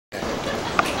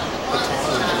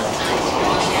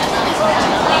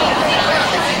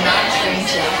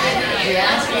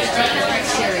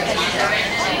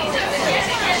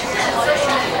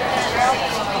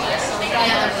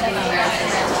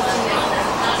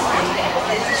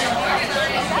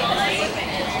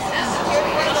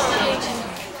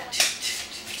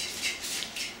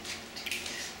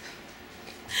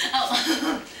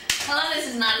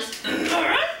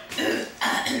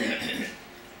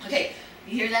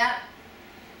that?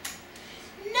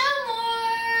 No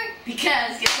more!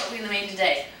 Because guess what we made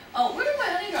today? Oh, where did my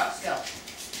honey drops go?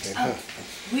 Oh,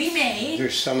 we made...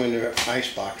 There's some in the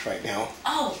ice box right now.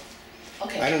 Oh,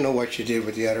 okay. I don't know what you did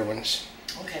with the other ones.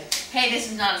 Okay. Hey,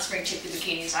 this is not a spring chick, the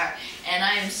Bikini Czar. And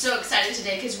I am so excited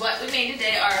today because what we made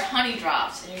today are honey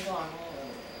drops. And you're going,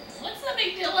 what's the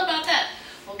big deal about that?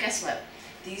 Well, guess what?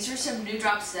 These are some new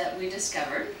drops that we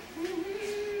discovered.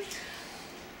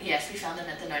 Yes, we found them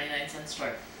at the 99-cent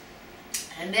store.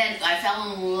 And then I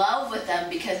fell in love with them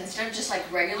because instead of just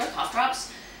like regular cough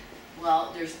drops,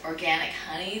 well, there's organic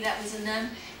honey that was in them,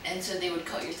 and so they would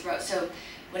coat your throat. So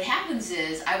what happens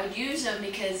is I would use them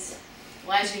because,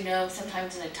 well, as you know,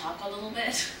 sometimes I talk a little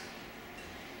bit.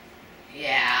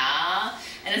 Yeah,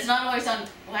 and it's not always on,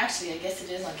 well, actually, I guess it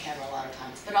is on camera a lot of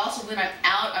times, but also when I'm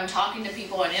out, I'm talking to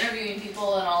people and interviewing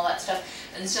people and all that stuff,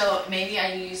 and so maybe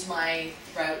I use my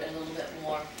throat a little bit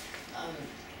more.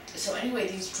 So anyway,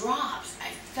 these drops, I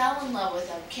fell in love with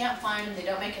them, can't find them, they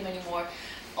don't make them anymore.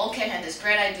 Okay, I had this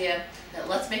great idea that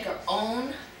let's make our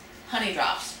own honey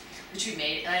drops, which we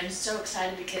made, and I'm so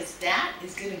excited because that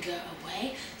is going to go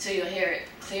away, so you'll hear it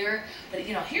clearer. But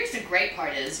you know, here's the great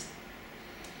part is,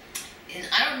 and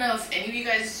I don't know if any of you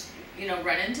guys, you know,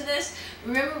 run into this.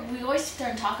 Remember, we always sit there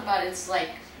and talk about it's like,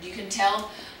 you can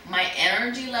tell my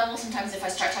energy level sometimes if I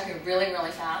start talking really,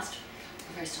 really fast,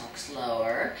 or if I talk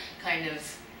slower, kind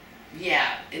of,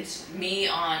 yeah, it's me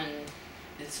on,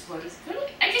 it's what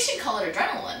I guess you'd call it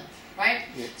adrenaline, right?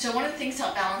 Yeah. So one of the things to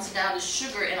help balance it out is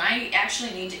sugar, and I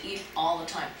actually need to eat all the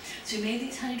time. So we made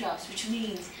these honey drops, which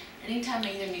means anytime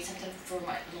I either need something for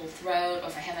my little throat, or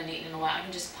if I haven't eaten in a while, I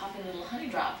can just pop in a little honey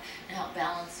drop and help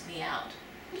balance me out.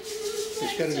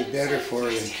 It's going to be better for her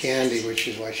than candy, which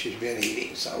is what she's been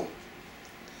eating, so.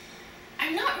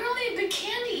 I'm not really a big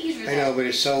candy eater, though. I know, but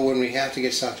it's so when we have to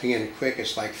get something in quick,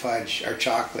 it's like fudge or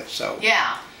chocolate, so.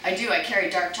 Yeah, I do. I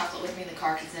carry dark chocolate with me in the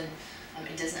car because then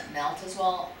it doesn't melt as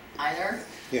well either.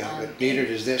 Yeah, but neither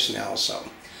does this now, so.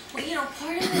 Well, you know,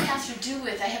 part of it has to do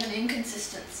with I have an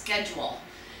inconsistent schedule.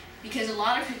 Because a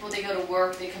lot of people, they go to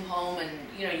work, they come home, and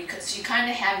you know, so you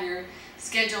kind of have your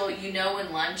schedule. You know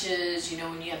when lunch is, you know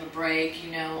when you have a break,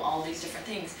 you know all these different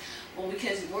things. Well,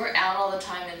 because we're out all the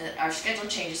time, and our schedule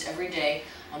changes every day.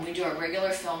 We do our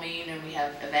regular filming, and we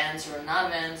have events or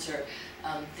not events or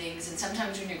things. And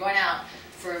sometimes when you're going out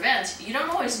for events, you don't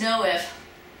always know if,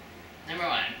 number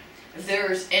one, if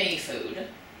there's any food.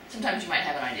 Sometimes you might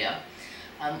have an idea,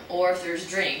 or if there's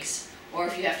drinks, or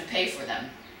if you have to pay for them.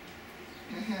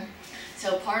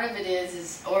 So part of it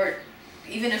is, or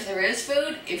even if there is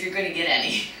food, if you're going to get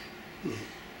any.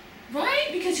 Right?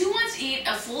 Because who wants to eat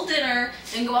a full dinner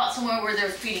and go out somewhere where they're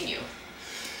feeding you?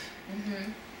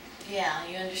 Yeah,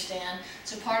 you understand.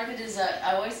 So part of it is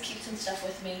I always keep some stuff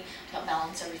with me to help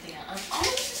balance everything out. I'm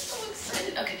always so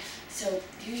excited. Okay, so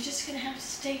you're just going to have to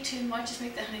stay tuned, watch us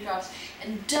make the honey drops,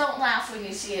 and don't laugh when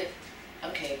you see it.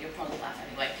 Okay, you'll probably laugh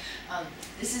anyway.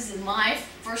 This is my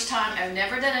first time. I've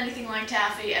never done anything like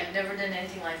taffy. I've never done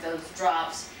anything like those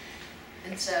drops.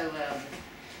 And so...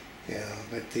 yeah,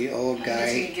 but the old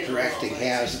guy directing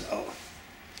has,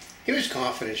 he was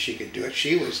confident she could do it.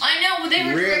 She was I know, but they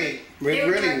were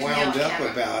really wound up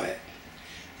about it.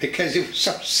 Because it was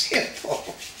so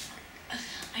simple.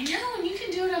 I know, and you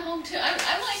can do it at home too. I'm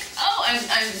like, oh, I'm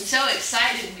so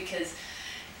excited because...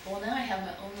 well, now I have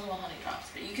my own little honey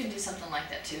drops, but you can do something like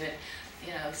that too. And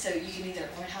you know, so you can either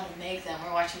learn how to make them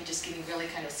or watch me just getting really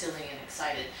kind of silly and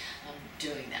excited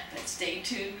doing that. But stay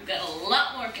tuned, we've got a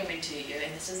lot more coming to you,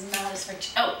 and this is not as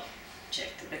much. Oh, check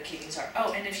the Bikini Czar.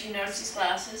 Oh, and if you notice these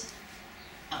glasses,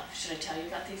 oh, should I tell you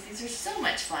about these? These are so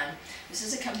much fun. This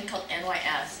is a company called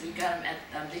NYS. We got them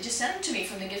at, they just sent them to me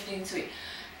from the gifting suite.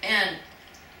 And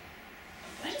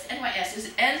what is NYS? Is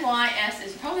NYS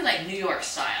is probably like New York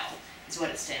style. Is what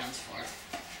it stands for.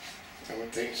 I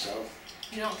would think so.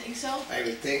 You don't think so? I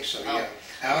would think so, yeah.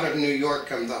 Out of New York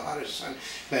comes the hottest sun.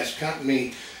 Best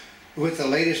company with the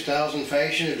latest styles and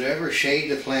fashion to ever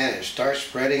shade the planet. Start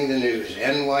spreading the news.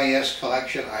 NYS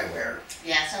Collection Eyewear.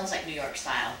 Yeah, sounds like New York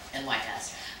style,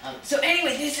 NYS. So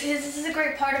anyway, this is a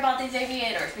great part about these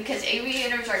aviators, because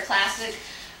aviators are classic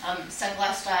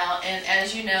sunglass style, and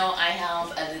as you know, I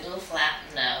have a little flat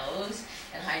nose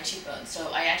and high cheekbones.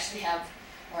 So I actually have,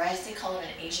 or as they call it,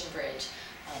 an Asian bridge.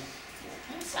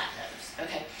 I'm a flat nose.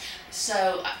 Okay,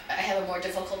 so I have a more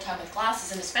difficult time with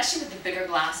glasses, and especially with the bigger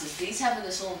glasses. These have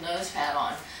this little nose pad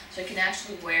on, so I can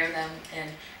actually wear them. And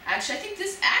actually, I think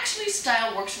this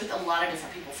style works with a lot of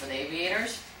different people for the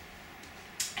aviators.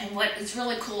 And what is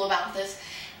really cool about this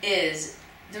is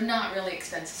they're not really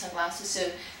expensive sunglasses.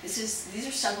 So these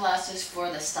are sunglasses for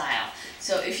the style.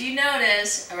 So if you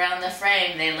notice around the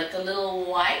frame, they look a little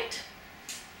white.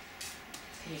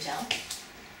 Can you tell?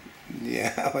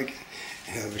 Yeah, like,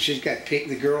 but she's got pink.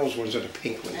 The girls' ones are the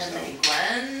pink ones. And the though. pink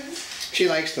ones. She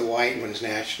likes the white ones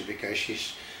naturally because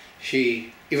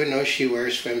she even though she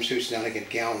wears swimsuits and elegant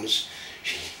gowns,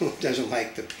 she doesn't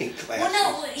like the pink glasses.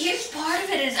 Well, no. Here's part of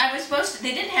it is I was supposed to.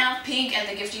 They didn't have pink at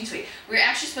the gifting suite. We were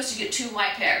actually supposed to get 2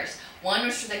 white pairs. One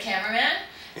was for the cameraman.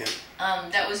 Yeah.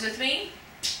 That was with me.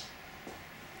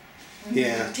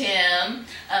 Yeah. Tim.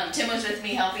 Tim was with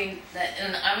me helping,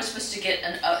 and I was supposed to get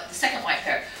the second white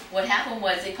pair. What happened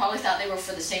was they probably thought they were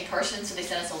for the same person, so they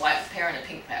sent us a white pair and a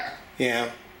pink pair.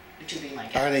 Yeah. To be my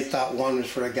guess. Or they thought one was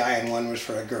for a guy and one was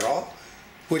for a girl,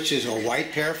 which is a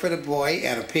white pair for the boy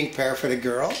and a pink pair for the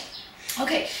girl.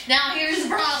 Okay, now here's the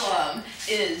problem,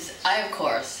 is I, of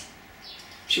course...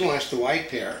 She wants the white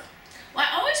pair. Well,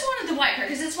 I always wanted the white pair,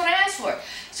 because it's what I asked for.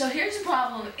 So here's the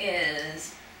problem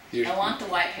is, I want the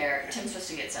white pair. Tim's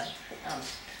supposed to get some.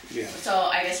 Yeah. So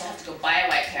I guess I'll have to go buy a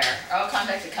white pair. Or I'll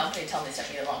contact the company and tell them they sent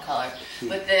me the wrong color.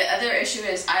 But the other issue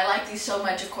is I like these so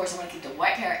much, of course, I want to keep the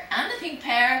white pair and the pink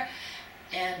pair.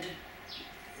 And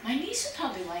my niece would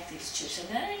probably like these too, so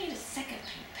then I need a second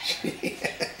pink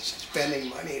pair. Yeah, she's spending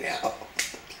money now.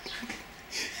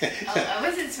 Oh, I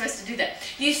wasn't supposed to do that.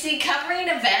 You see, covering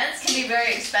events can be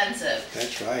very expensive.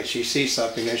 That's right. She sees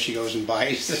something, then she goes and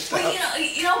buys the stuff.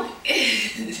 Well,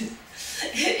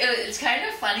 it's kind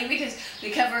of funny because we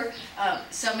cover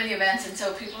so many events, and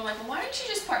so people are like, well, why don't you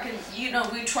just park? And,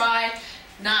 we try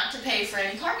not to pay for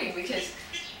any parking because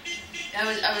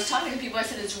I was talking to people, I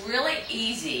said it's really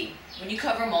easy when you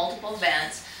cover multiple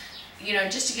events,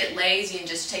 just to get lazy and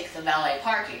just take the valet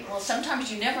parking. Well,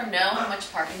 sometimes you never know how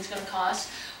much parking is going to cost.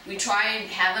 We try and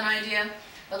have an idea,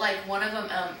 but like one of them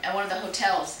at one of the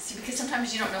hotels, see, because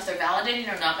sometimes you don't know if they're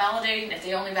validating or not validating, if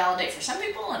they only validate for some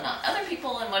people and not other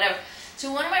people and whatever.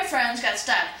 So one of my friends got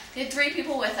stuck. They had 3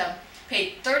 people with them,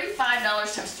 paid $35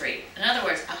 times 3. In other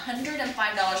words,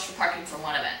 $105 for parking for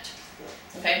one event.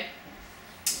 Okay?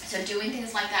 So doing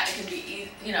things like that, it can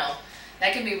be,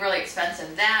 that can be really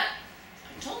expensive. That,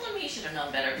 I told him he should have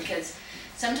known better because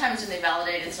sometimes when they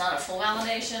validate, it's not a full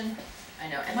validation. I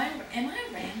know. Am I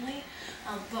rambling?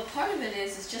 But part of it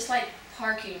is, it's just like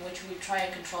parking, which we try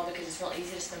and control because it's real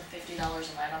easy to spend $50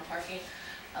 a night on parking.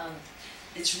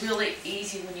 It's really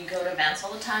easy when you go to events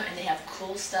all the time and they have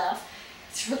cool stuff.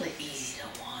 It's really easy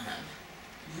to want them.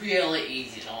 Really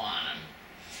easy to want them.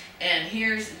 And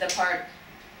here's the part.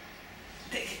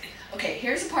 Okay,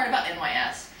 here's the part about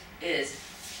NYS is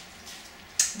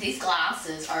these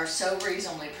glasses are so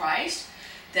reasonably priced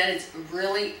that it's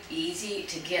really easy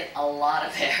to get a lot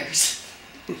of pairs.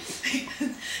 Because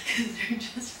they're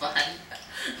just fun.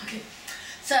 Okay,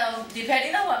 so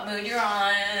depending on what mood you're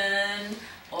on,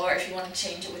 or if you want to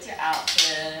change it with your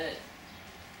outfit.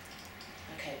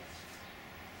 Okay.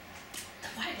 The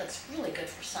white looks really good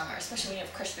for summer, especially when you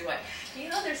have crispy white.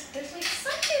 There's like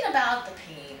something about the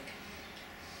pink.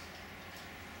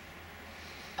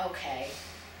 Okay.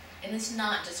 And it's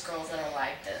not just girls that are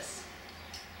like this.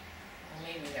 Well,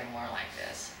 maybe they're more like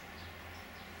this.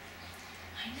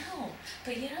 I know.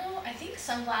 But I think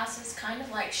sunglasses kind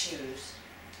of like shoes.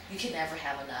 You can never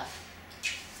have enough.